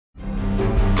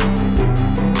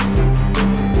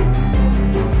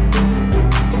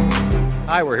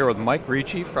Hi, we're here with Mike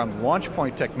Ricci from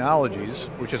LaunchPoint Technologies,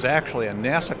 which is actually a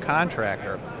NASA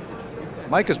contractor.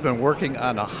 Mike has been working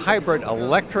on a hybrid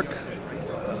electric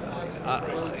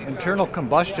internal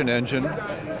combustion engine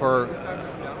for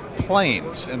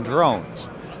planes and drones.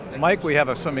 Mike, we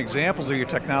have some examples of your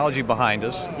technology behind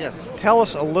us. Yes. Tell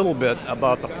us a little bit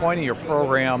about the point of your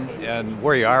program and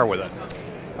where you are with it.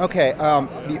 Okay,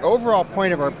 the overall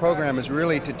point of our program is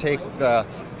really to take the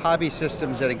hobby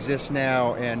systems that exist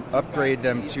now and upgrade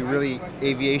them to really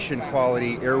aviation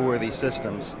quality airworthy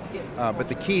systems. But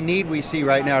the key need we see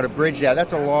right now to bridge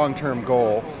that's a long-term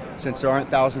goal since there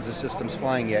aren't thousands of systems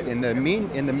flying yet. In the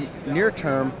near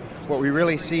term, what we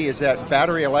really see is that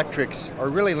battery electrics are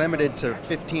really limited to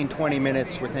 15-20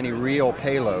 minutes with any real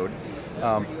payload.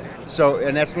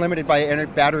 And that's limited by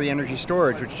battery energy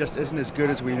storage, which just isn't as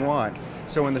good as we want.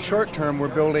 So in the short term, we're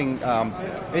building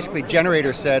basically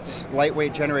generator sets,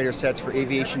 lightweight generator sets for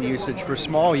aviation usage for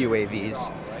small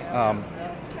UAVs.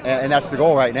 And that's the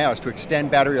goal right now, is to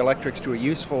extend battery electrics to a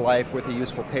useful life with a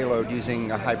useful payload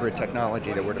using a hybrid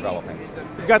technology that we're developing.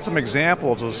 We've got some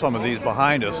examples of some of these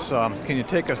behind us. Can you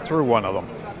take us through one of them?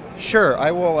 Sure,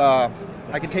 I will.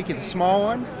 I can take you the small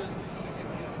one.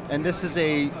 And this is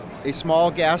a small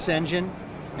gas engine,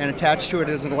 and attached to it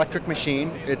is an electric machine.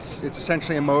 It's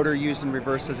essentially a motor used in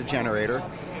reverse as a generator.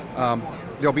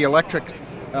 There'll be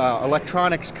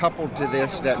electronics coupled to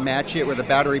this that match it with a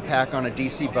battery pack on a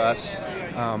DC bus.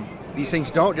 These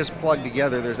things don't just plug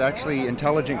together. There's actually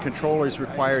intelligent controllers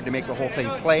required to make the whole thing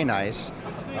play nice.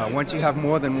 Once you have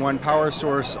more than one power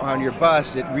source on your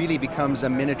bus, it really becomes a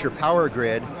miniature power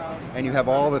grid, and you have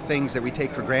all the things that we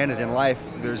take for granted in life.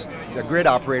 There's a grid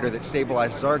operator that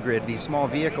stabilizes our grid. These small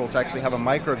vehicles actually have a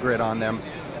microgrid on them,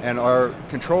 and our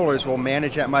controllers will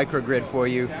manage that microgrid for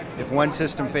you. If one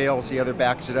system fails, the other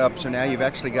backs it up. So now you've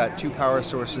actually got two power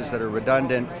sources that are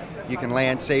redundant. You can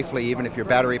land safely even if your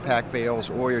battery pack fails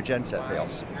or your genset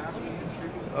fails.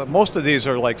 Most of these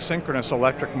are like synchronous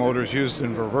electric motors used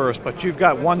in reverse, but you've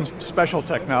got one special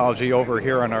technology over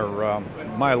here on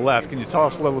my left. Can you tell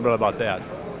us a little bit about that?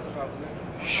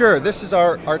 Sure, this is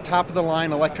our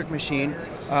top-of-the-line electric machine.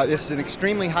 This is an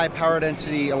extremely high power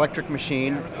density electric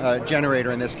machine,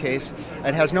 generator in this case.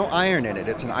 It has no iron in it.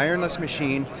 It's an ironless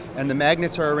machine, and the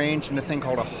magnets are arranged in a thing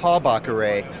called a Halbach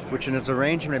array, which is an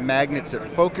arrangement of magnets that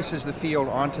focuses the field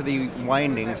onto the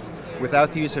windings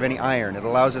without the use of any iron. It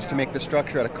allows us to make the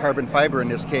structure out of carbon fiber in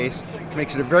this case, which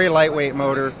makes it a very lightweight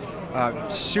motor,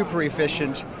 super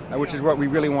efficient, which is what we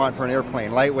really want for an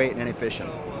airplane, lightweight and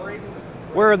efficient.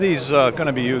 Where are these going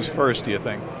to be used first, do you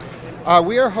think?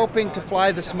 We are hoping to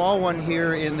fly the small one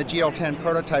here in the GL10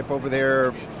 prototype over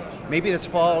there, maybe this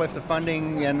fall if the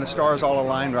funding and the stars all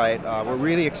align right. We're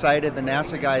really excited. The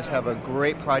NASA guys have a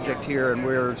great project here, and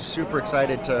we're super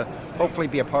excited to hopefully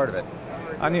be a part of it.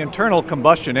 On the internal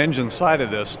combustion engine side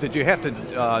of this, did you have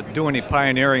to do any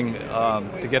pioneering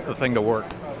to get the thing to work?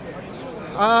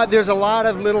 There's a lot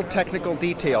of little technical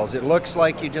details. It looks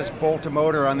like you just bolt a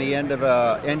motor on the end of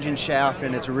an engine shaft,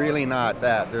 and it's really not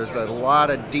that. There's a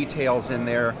lot of details in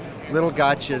there, little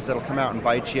gotchas that'll come out and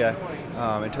bite you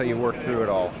until you work through it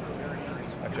all.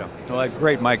 Gotcha. Well,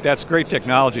 great, Mike. That's great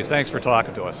technology. Thanks for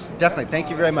talking to us. Definitely. Thank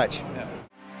you very much. Yeah.